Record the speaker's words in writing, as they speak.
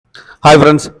Hi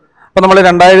friends, അപ്പോൾ നമ്മൾ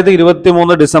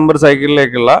 2023 December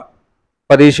സൈക്കിളിലേക്കുള്ള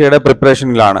പരീക്ഷയുടെ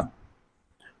പ്രിപ്പറേഷനിലാണ്.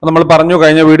 അപ്പോൾ നമ്മൾ പറഞ്ഞു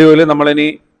കഴിഞ്ഞ വീഡിയോയിൽ നമ്മൾ ഇനി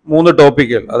 3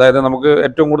 ടോപ്പിക്കുകൾ, അതായത് നമുക്ക്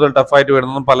ഏറ്റവും കൂടുതൽ ടഫായിട്ട്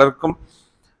വരുന്നതും പലർക്കും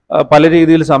പല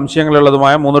രീതിയിൽ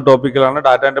സംശയങ്ങളുള്ളതുമായ 3 ടോപ്പിക്കുകളാണ്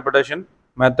data interpretation,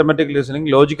 mathematical reasoning,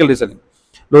 logical reasoning.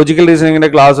 Logical റീസണിങ്ങിന്റെ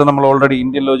class നമ്മൾ ഓൾറെഡി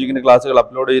ഇന്ത്യൻ ലോജിക്കിന്റെ ക്ലാസ്സുകൾ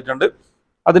അപ്ലോഡ് ചെയ്തിട്ടുണ്ട്.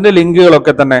 അതിന്റെ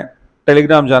ലിങ്കുകളൊക്കെ തന്നെ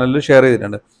ടെലിഗ്രാം ചാനലിൽ ഷെയർ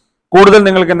ചെയ്തിട്ടുണ്ട്. കൂടുതൽ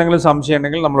നിങ്ങൾക്ക് എന്തെങ്കിലും സംശയം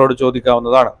ഉണ്ടെങ്കിൽ നമ്മളോട്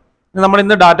ചോദിക്കാവുന്നതാണ്. നമ്മൾ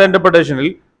ഇന്ന് ഡാറ്റ ഇന്റർപ്രിട്ടേഷനിൽ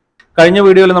കഴിഞ്ഞ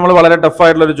വീഡിയോയിൽ നമ്മൾ വളരെ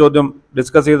ടഫായിട്ടുള്ള ഒരു ചോദ്യം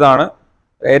ഡിസ്കസ് ചെയ്തതാണ്.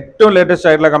 ഏറ്റവും ലേറ്റസ്റ്റ്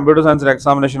ആയിട്ടുള്ള കമ്പ്യൂട്ടർ സയൻസിൽ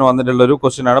എക്സാമിനേഷൻ വന്നിട്ടുള്ള ഒരു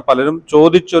ക്വസ്റ്റ്യൻ ആണ്. പലരും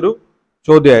ചോദിച്ചൊരു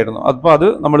ചോദ്യമായിരുന്നു. അപ്പോൾ അത്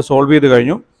നമ്മൾ സോൾവ് ചെയ്ത്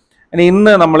കഴിഞ്ഞു. ഇനി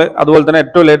ഇന്ന് നമ്മൾ അതുപോലെ തന്നെ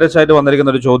ഏറ്റവും ലേറ്റസ്റ്റ് ആയിട്ട്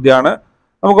വന്നിരിക്കുന്ന ഒരു ചോദ്യമാണ്.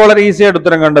 നമുക്ക് വളരെ ഈസി ആയിട്ട്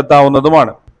ഉത്തരം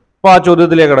കണ്ടെത്താവുന്നതുമാണ്. അപ്പോൾ ആ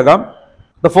ചോദ്യത്തിലേക്ക് കിടക്കാം.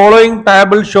 The following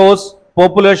table shows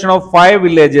population of 5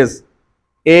 villages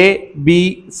A, B,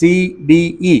 C, D,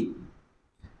 E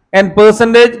and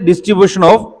percentage distribution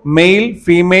of male,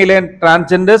 female and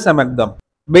transgenders among them.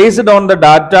 Based on the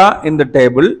data in the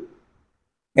table,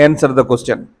 answer the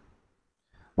question.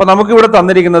 അപ്പോൾ നമുക്ക് ഇവിടെ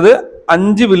തന്നിരിക്കുന്നത്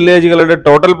 5 വില്ലേജുകളുടെ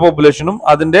total പോപ്പുലേഷനും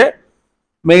അതിൻ്റെ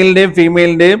മെയിലിൻ്റെയും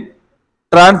ഫീമെയിലിൻ്റെയും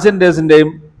ട്രാൻസ്ജെൻഡേഴ്സിൻ്റെയും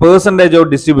percentage of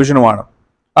ഡിസ്ട്രിബ്യൂഷനുമാണ്,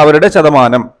 അവരുടെ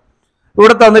ശതമാനം.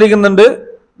 ഇവിടെ തന്നിരിക്കുന്നുണ്ട്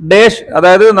dash,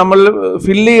 അതായത് നമ്മൾ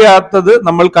ഫില്ല് ചെയ്യാത്തത്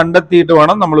നമ്മൾ കണ്ടെത്തിയിട്ട്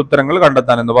വേണം നമ്മൾ ഉത്തരങ്ങൾ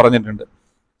കണ്ടെത്താൻ എന്ന് പറഞ്ഞിട്ടുണ്ട്.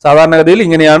 സാധാരണഗതിയിൽ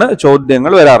ഇങ്ങനെയാണ്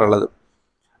ചോദ്യങ്ങൾ വരാറുള്ളത്.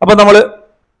 അപ്പൊ നമ്മൾ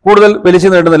കൂടുതൽ വലിച്ചു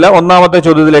നീട്ടുന്നില്ല, ഒന്നാമത്തെ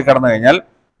ചോദ്യത്തിലേക്ക് കടന്നു കഴിഞ്ഞാൽ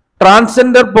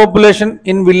transgender population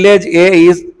in village A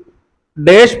is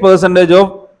dash percentage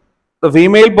of the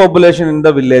female population in the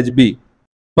village B.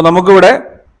 അപ്പൊ നമുക്കിവിടെ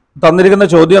തന്നിരിക്കുന്ന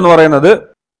ചോദ്യം എന്ന് പറയുന്നത്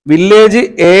വില്ലേജ്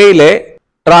എയിലെ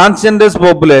ട്രാൻസ്ജെൻഡേഴ്സ്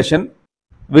പോപ്പുലേഷൻ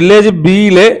വില്ലേജ്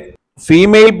ബിയിലെ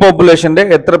ഫീമെയിൽ പോപ്പുലേഷന്റെ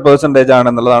എത്ര പെർസെൻറ്റേജ്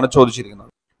ആണെന്നുള്ളതാണ് ചോദിച്ചിരിക്കുന്നത്.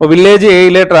 അപ്പോൾ വില്ലേജ്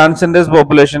എയിലെ ട്രാൻസ്ജെൻഡേഴ്സ്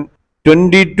പോപ്പുലേഷൻ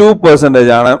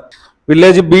 22% ആണ്.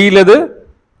 വില്ലേജ് ബിയിലത്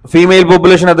ഫീമെയിൽ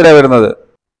പോപ്പുലേഷൻ എത്രയാണ് വരുന്നത്?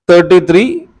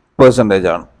 33%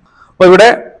 ആണ്. അപ്പോൾ ഇവിടെ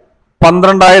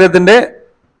 12,000-ന്റെ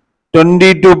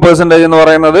 22% എന്ന്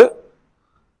പറയുന്നത്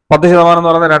 10% എന്ന്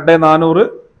പറയുന്നത് 2,400.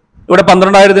 ഇവിടെ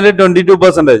 12,000-ന്റെ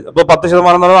 22%, അപ്പോൾ 10% എന്ന്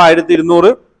പറയുന്നത് 1,200,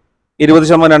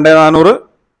 20% 2,400,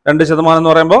 2%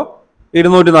 എന്ന് പറയുമ്പോൾ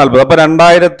 240, അപ്പോൾ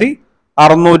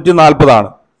 2,640 ആണ്.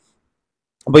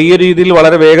 അപ്പൊ ഈ ഒരു രീതിയിൽ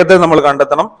വളരെ വേഗത്തിൽ നമ്മൾ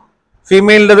കണ്ടെത്തണം.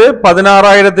 ഫീമെയിലിൻ്റെത്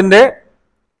 16,000-ന്റെ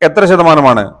എത്ര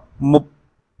ശതമാനമാണ്?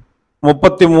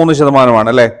 33%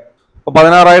 അല്ലെ. അപ്പൊ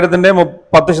 16,000-ന്റെ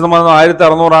 10%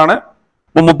 1,600 ആണ്.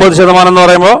 30% എന്ന്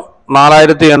പറയുമ്പോൾ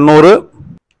 4,800,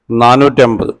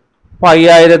 450, അപ്പൊ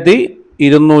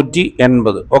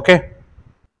 5,280. ഓക്കെ,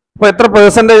 അപ്പൊ എത്ര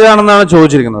പെർസെൻറ്റേജ് ആണെന്നാണ്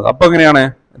ചോദിച്ചിരിക്കുന്നത്. അപ്പൊ എങ്ങനെയാണ്?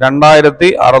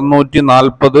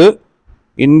 2,640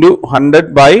 ഇൻറ്റു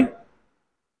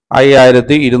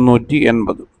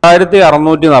 100/5,280.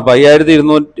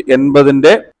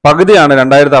 5,280-ന്റെ പകുതിയാണ്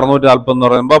 2,640 എന്ന്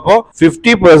പറയുമ്പോൾ, അപ്പോൾ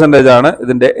 50% ആണ്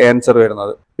ഇതിന്റെ ആൻസർ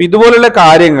വരുന്നത്. ഇതുപോലുള്ള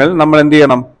കാര്യങ്ങൾ നമ്മൾ എന്ത്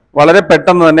ചെയ്യണം? വളരെ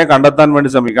പെട്ടെന്ന് തന്നെ കണ്ടെത്താൻ വേണ്ടി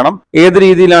ശ്രമിക്കണം. ഏത്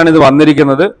രീതിയിലാണ് ഇത്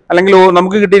വന്നിരിക്കുന്നത്, അല്ലെങ്കിൽ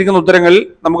നമുക്ക് കിട്ടിയിരിക്കുന്ന ഉത്തരങ്ങളിൽ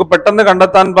നമുക്ക് പെട്ടെന്ന്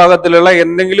കണ്ടെത്താൻ പാകത്തിലുള്ള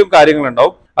എന്തെങ്കിലും കാര്യങ്ങൾ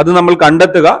ഉണ്ടാവും, അത് നമ്മൾ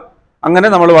കണ്ടെത്തുക. അങ്ങനെ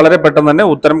നമ്മൾ വളരെ പെട്ടെന്ന് തന്നെ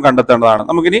ഉത്തരം കണ്ടെത്തേണ്ടതാണ്.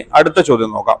 നമുക്കിനി അടുത്ത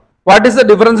ചോദ്യം നോക്കാം. What is the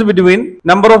difference between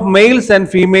number of males and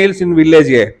females in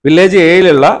village A? Village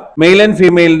എയിലുള്ള male and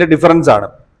ഫീമെയിലിന്റെ difference ആണ്.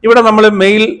 ഇവിടെ നമ്മൾ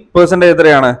മെയിൽ പെർസെന്റേജ്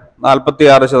എത്രയാണ്?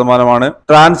 46%.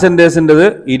 ട്രാൻസ്ജെൻഡേഴ്സിൻ്റെത്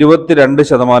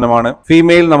 22%.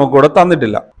 ഫീമെയിൽ നമുക്കിവിടെ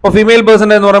തന്നിട്ടില്ല. അപ്പൊ ഫീമെയിൽ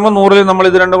പെർസെന്റേജ് എന്ന് പറയുമ്പോൾ 100-ൽ നമ്മൾ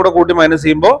ഇത് രണ്ടും കൂടെ കൂട്ടി മൈനസ്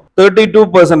ചെയ്യുമ്പോൾ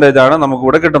 32% ആണ്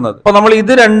നമുക്കിവിടെ കിട്ടുന്നത്. അപ്പൊ നമ്മൾ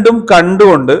ഇത് രണ്ടും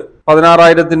കണ്ടുകൊണ്ട്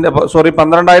 12,000-ന്റെ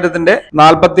 46%,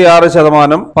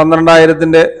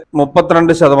 12,000-ന്റെ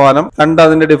 32% കണ്ട്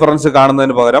അതിന്റെ ഡിഫറൻസ്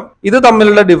കാണുന്നതിന് പകരം ഇത്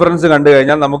തമ്മിലുള്ള ഡിഫറൻസ് കണ്ടു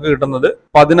കഴിഞ്ഞാൽ നമുക്ക് കിട്ടുന്നത്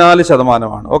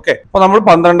 14%. ഓക്കെ, അപ്പൊ നമ്മൾ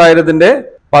 12,000-ന്റെ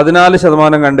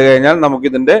 14% കണ്ടു കഴിഞ്ഞാൽ നമുക്ക്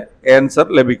ഇതിന്റെ ആൻസർ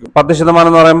ലഭിക്കും. 10%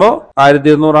 എന്ന് പറയുമ്പോൾ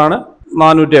 1,200 ആണ്,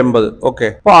 480. ഓക്കെ,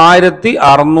 അപ്പൊ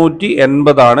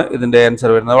 1,680 ആണ് ഇതിന്റെ ആൻസർ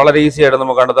വരുന്നത്. വളരെ ഈസി ആയിട്ട്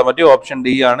നമുക്ക് കണ്ടെത്താൻ പറ്റും. ഓപ്ഷൻ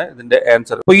ഡി ആണ് ഇതിന്റെ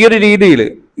ആൻസർ. അപ്പൊ ഈ ഒരു രീതിയിൽ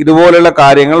ഇതുപോലുള്ള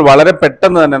കാര്യങ്ങൾ വളരെ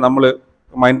പെട്ടെന്ന് തന്നെ നമ്മൾ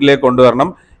മൈൻഡിലേക്ക് കൊണ്ടുവരണം.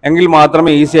 എങ്കിൽ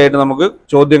മാത്രമേ ഈസി ആയിട്ട് നമുക്ക്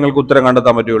ചോദ്യങ്ങൾക്ക് ഉത്തരം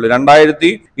കണ്ടെത്താൻ പറ്റുള്ളൂ.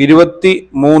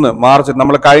 2023 മാർച്ച്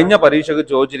നമ്മൾ കഴിഞ്ഞ പരീക്ഷയ്ക്ക്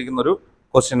ചോദിച്ചിരിക്കുന്ന ഒരു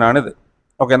ക്വസ്റ്റ്യൻ ആണിത്.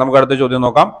 ഓക്കെ, നമുക്ക് അടുത്ത ചോദ്യം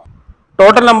നോക്കാം.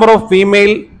 Total number of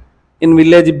female in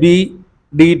village B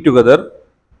D together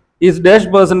is dash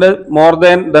percentage more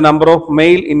than the number of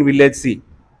male in village C.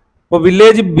 അപ്പോൾ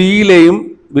വില്ലേജ് ബിയിലെയും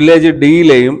വില്ലേജ്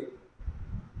ഡിയിലെയും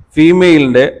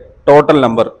ഫീമെയിലിൻ്റെ ടോട്ടൽ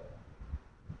നമ്പർ,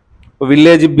 ഇപ്പോൾ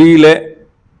വില്ലേജ് ബിയിലെ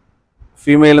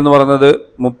ഫീമെയിൽ എന്ന് പറയുന്നത്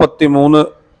 33%,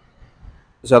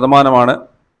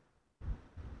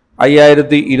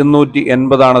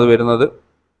 5,280 ആണത് വരുന്നത്.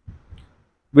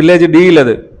 വില്ലേജ്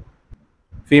ഡിയിലത്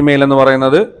ഫീമെയിൽ എന്ന്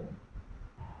പറയുന്നത്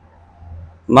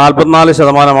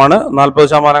 44%.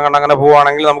 40% കണ്ട് അങ്ങനെ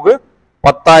പോവുകയാണെങ്കിൽ നമുക്ക്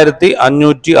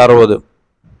 10,560.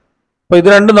 അപ്പോൾ ഇത്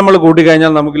രണ്ടും നമ്മൾ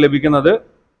കൂട്ടിക്കഴിഞ്ഞാൽ നമുക്ക് ലഭിക്കുന്നത്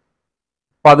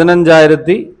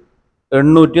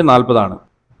 15,840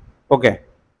 ഓക്കെ.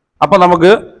 അപ്പോൾ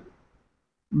നമുക്ക്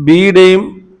ബിയുടെയും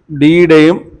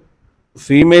ഡിയുടെയും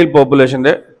ഫീമെയിൽ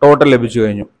പോപ്പുലേഷൻ്റെ ടോട്ടൽ ലഭിച്ചു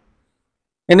കഴിഞ്ഞു.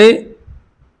 ഇനി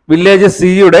വില്ലേജ്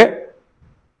സിയുടെ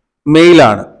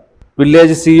മെയിലാണ്.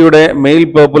 വില്ലേജ് സിയുടെ മെയിൽ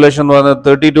പോപ്പുലേഷൻ എന്ന് പറയുന്നത്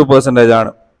 32%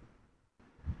 ആണ്.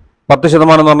 10%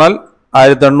 എന്ന് പറഞ്ഞാൽ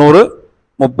 1800,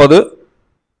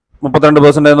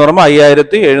 32% എന്ന് പറയുമ്പോൾ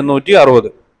 5,760.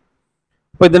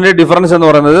 അപ്പോൾ ഇതിൻ്റെ ഡിഫറൻസ് എന്ന്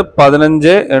പറയുന്നത്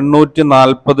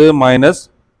 15,840 മൈനസ്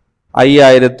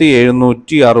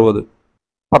 5,760,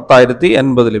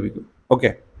 10,080 ലഭിക്കും. ഓക്കെ.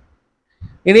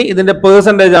 ഇനി ഇതിൻ്റെ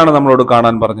പേഴ്സൻറ്റേജ് ആണ് നമ്മളോട്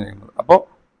കാണാൻ പറഞ്ഞിരിക്കുന്നത്. അപ്പോൾ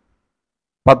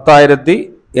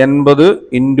 10,080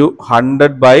 ഇൻറ്റു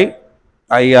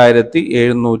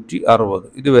 100/5,760,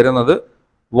 ഇത് വരുന്നത്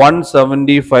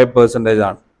 175%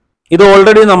 ആണ്. ഇത്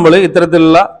ഓൾറെഡി നമ്മൾ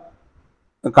ഇത്തരത്തിലുള്ള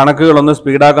കണക്കുകളൊന്ന്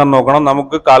സ്പീഡാക്കാൻ നോക്കണം.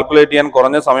 നമുക്ക് കാൽക്കുലേറ്റ് ചെയ്യാൻ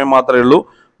കുറഞ്ഞ സമയം മാത്രമേ ഉള്ളൂ.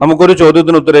 നമുക്കൊരു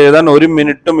ചോദ്യത്തിന് ഉത്തരം എഴുതാൻ 1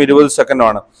 മിനിറ്റും 20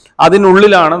 സെക്കൻഡുമാണ്.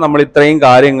 അതിനുള്ളിലാണ് നമ്മൾ ഇത്രയും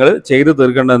കാര്യങ്ങൾ ചെയ്തു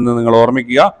തീർക്കേണ്ടതെന്ന് നിങ്ങൾ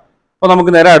ഓർമ്മിക്കുക. അപ്പോൾ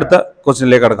നമുക്ക് നേരെ അടുത്ത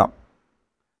ക്വസ്റ്റ്യനിലേക്ക് കടക്കാം.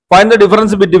 Find the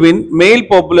difference between male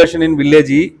population in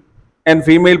village E and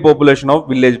female population of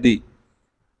village D.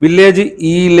 Village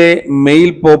ഇയിലെ mail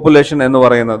population എന്ന്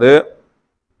പറയുന്നത്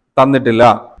തന്നിട്ടില്ല.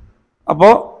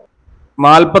 അപ്പോൾ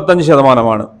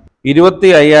 45%.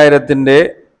 25,000-ന്റെ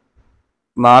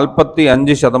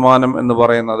 45% എന്ന്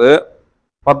പറയുന്നത്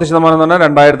 10% എന്ന് പറഞ്ഞാൽ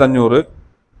 2,500,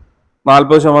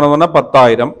 40% എന്ന് പറഞ്ഞാൽ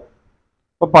 10,000.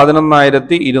 അപ്പോൾ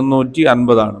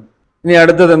 11,250 ആണ്. ഇനി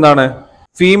അടുത്തത് എന്താണ്?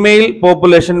 Female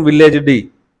population village D.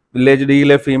 Village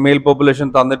ഡിയിലെ female population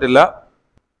തന്നിട്ടില്ല.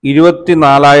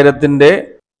 24,000-ന്റെ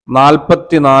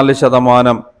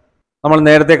 44%. നമ്മൾ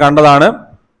നേരത്തെ കണ്ടതാണ്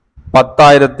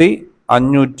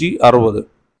 10,560.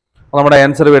 നമ്മുടെ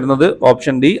ആൻസർ വരുന്നത്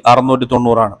ഓപ്ഷൻ ഡി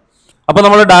 690 ആണ്. അപ്പോൾ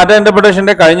നമ്മൾ ഡാറ്റ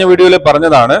ഇന്റർപ്രിട്ടേഷന്റെ കഴിഞ്ഞ വീഡിയോയിൽ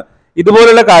പറഞ്ഞതാണ്,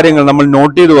 ഇതുപോലുള്ള കാര്യങ്ങൾ നമ്മൾ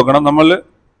നോട്ട് ചെയ്ത് വെക്കണം. നമ്മൾ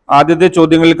ആദ്യത്തെ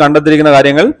ചോദ്യങ്ങളിൽ കണ്ടെത്തിയിരിക്കുന്ന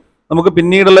കാര്യങ്ങൾ നമുക്ക്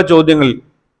പിന്നീടുള്ള ചോദ്യങ്ങളിൽ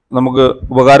നമുക്ക്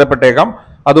ഉപകാരപ്പെട്ടേക്കാം.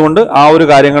 അതുകൊണ്ട് ആ ഒരു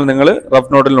കാര്യങ്ങൾ നിങ്ങൾ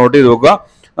റഫ് നോട്ടിൽ നോട്ട് ചെയ്ത് വെക്കുക.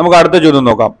 നമുക്ക് അടുത്ത ചോദ്യം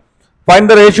നോക്കാം. Find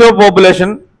the ratio of population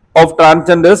of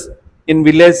transgenders in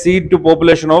village C to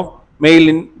population of male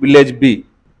in village B.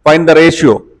 Find the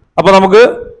ratio. അപ്പോൾ നമുക്ക്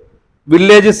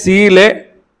വില്ലേജ് സിയിലെ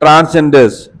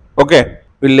ട്രാൻസ്ജെൻഡേഴ്സ്, ഓക്കെ,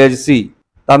 വില്ലേജ് സി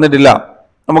തന്നിട്ടില്ല.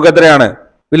 നമുക്ക് എത്രയാണ്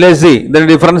വില്ലേജ് സി? ഇതിന്റെ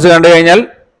ഡിഫറൻസ് കണ്ടു കഴിഞ്ഞാൽ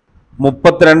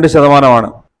 32%.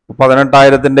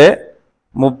 18,000-ന്റെ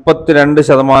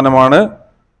 32%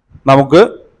 നമുക്ക്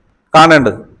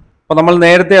കാണേണ്ടത്. അപ്പോൾ നമ്മൾ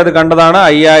നേരത്തെ അത് കണ്ടതാണ്.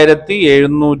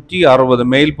 5,760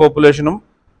 മെയിൽ പോപ്പുലേഷനും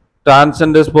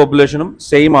ട്രാൻസ്ജെൻഡേഴ്സ് പോപ്പുലേഷനും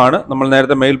സെയിം ആണ്. നമ്മൾ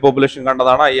നേരത്തെ മെയിൽ പോപ്പുലേഷൻ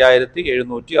കണ്ടതാണ്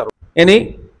 5,760. ഇനി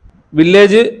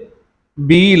വില്ലേജ്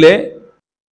ബിയിലെ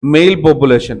മെയിൽ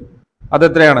പോപ്പുലേഷൻ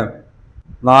അതെത്രയാണ്?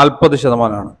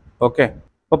 40% ആണ്. ഓക്കെ.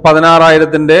 അപ്പോൾ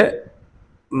 16,000-ന്റെ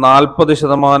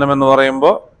 40% എന്ന്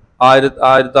പറയുമ്പോൾ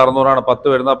 1,600 10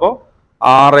 വരുന്നത്. അപ്പോൾ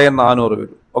 6,400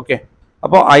 വരും. ഓക്കെ.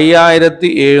 അപ്പോൾ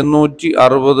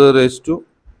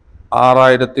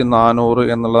 5,760/6,400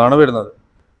 എന്നുള്ളതാണ് വരുന്നത്.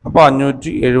 അപ്പോൾ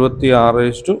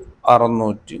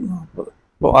 576/640.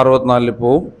 അപ്പോൾ 64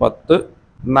 പോവും. 10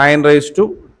 9/10.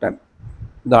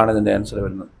 ഇതാണ് ഇതിൻ്റെ ആൻസർ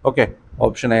വരുന്നത്. ഓക്കെ.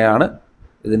 ഓപ്ഷൻ എ ആണ്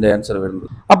ഇതിൻ്റെ ആൻസർ വരുന്നത്.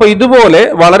 അപ്പോൾ ഇതുപോലെ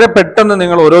വളരെ പെട്ടെന്ന്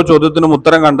നിങ്ങൾ ഓരോ ചോദ്യത്തിനും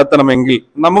ഉത്തരം കണ്ടെത്തണമെങ്കിൽ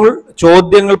നമ്മൾ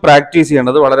ചോദ്യങ്ങൾ പ്രാക്ടീസ്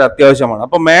ചെയ്യേണ്ടത് വളരെ അത്യാവശ്യമാണ്.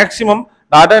 അപ്പോൾ മാക്സിമം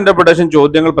ഡാറ്റ ഇന്റർപ്രിട്ടേഷൻ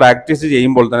ചോദ്യങ്ങൾ പ്രാക്ടീസ്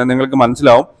ചെയ്യുമ്പോൾ തന്നെ നിങ്ങൾക്ക്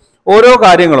മനസ്സിലാവും ഓരോ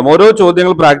കാര്യങ്ങളും, ഓരോ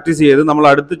ചോദ്യങ്ങൾ പ്രാക്ടീസ് ചെയ്ത് നമ്മൾ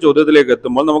അടുത്ത ചോദ്യത്തിലേക്ക്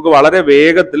എത്തുമ്പോൾ നമുക്ക് വളരെ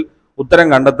വേഗത്തിൽ ഉത്തരം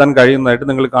കണ്ടെത്താൻ കഴിയുന്നതായിട്ട്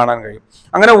നിങ്ങൾ കാണാൻ കഴിയും.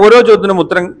 അങ്ങനെ ഓരോ ചോദ്യത്തിനും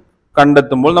ഉത്തരം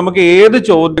കണ്ടെത്തുമ്പോൾ നമുക്ക് ഏത്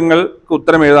ചോദ്യങ്ങൾക്ക്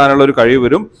ഉത്തരം എഴുതാനുള്ള ഒരു കഴിവ്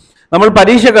വരും. നമ്മൾ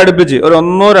പരീക്ഷയ്ക്ക് അടുപ്പിച്ച് ഒരു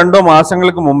 1-2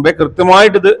 മാസങ്ങൾക്ക് മുമ്പേ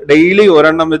കൃത്യമായിട്ട് ഇത് ഡെയിലി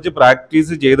ഒരെണ്ണം വെച്ച്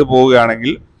പ്രാക്ടീസ് ചെയ്തു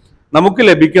പോവുകയാണെങ്കിൽ നമുക്ക്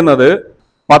ലഭിക്കുന്നത്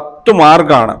 10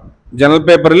 മാർക്കാണ്. ജനറൽ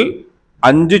പേപ്പറിൽ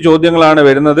 5 ചോദ്യങ്ങളാണ്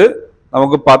വരുന്നത്.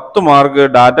 നമുക്ക് 10 മാർക്ക്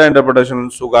ഡാറ്റ ഇന്റർപ്രിട്ടേഷൻ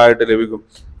സുഖമായിട്ട് ലഭിക്കും.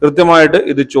 കൃത്യമായിട്ട്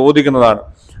ഇത് ചോദിക്കുന്നതാണ്.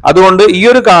 അതുകൊണ്ട് ഈ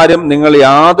ഒരു കാര്യം നിങ്ങൾ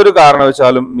യാതൊരു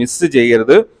കാരണവശാലും മിസ്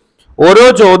ചെയ്യരുത്. ഓരോ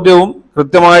ചോദ്യവും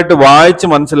കൃത്യമായിട്ട് വായിച്ച്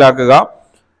മനസ്സിലാക്കുക.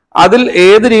 അതിൽ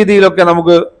ഏത് രീതിയിലൊക്കെ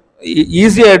നമുക്ക്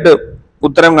ഈസി ആയിട്ട്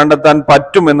ഉത്തരം കണ്ടെത്താൻ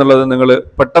പറ്റും എന്നുള്ളത് നിങ്ങൾ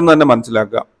പെട്ടെന്ന് തന്നെ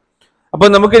മനസ്സിലാക്കുക. അപ്പോൾ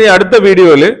നമുക്കിനി അടുത്ത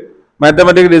വീഡിയോയിൽ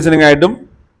മാത്തമാറ്റിക്കൽ റീസണിംഗ് ആയിട്ടും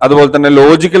അതുപോലെ തന്നെ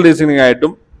ലോജിക്കൽ റീസണിംഗ്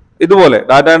ആയിട്ടും ഇതുപോലെ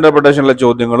ഡാറ്റ ഇന്റർപ്രിട്ടേഷനിലെ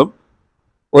ചോദ്യങ്ങളും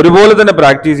ഒരുപോലെ തന്നെ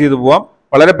പ്രാക്ടീസ് ചെയ്തു പോവാം.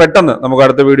 വളരെ പെട്ടെന്ന് നമുക്ക്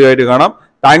അടുത്ത വീഡിയോ ആയിട്ട് കാണാം.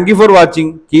 Thank you for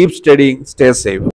watching. Keep studying. Stay safe.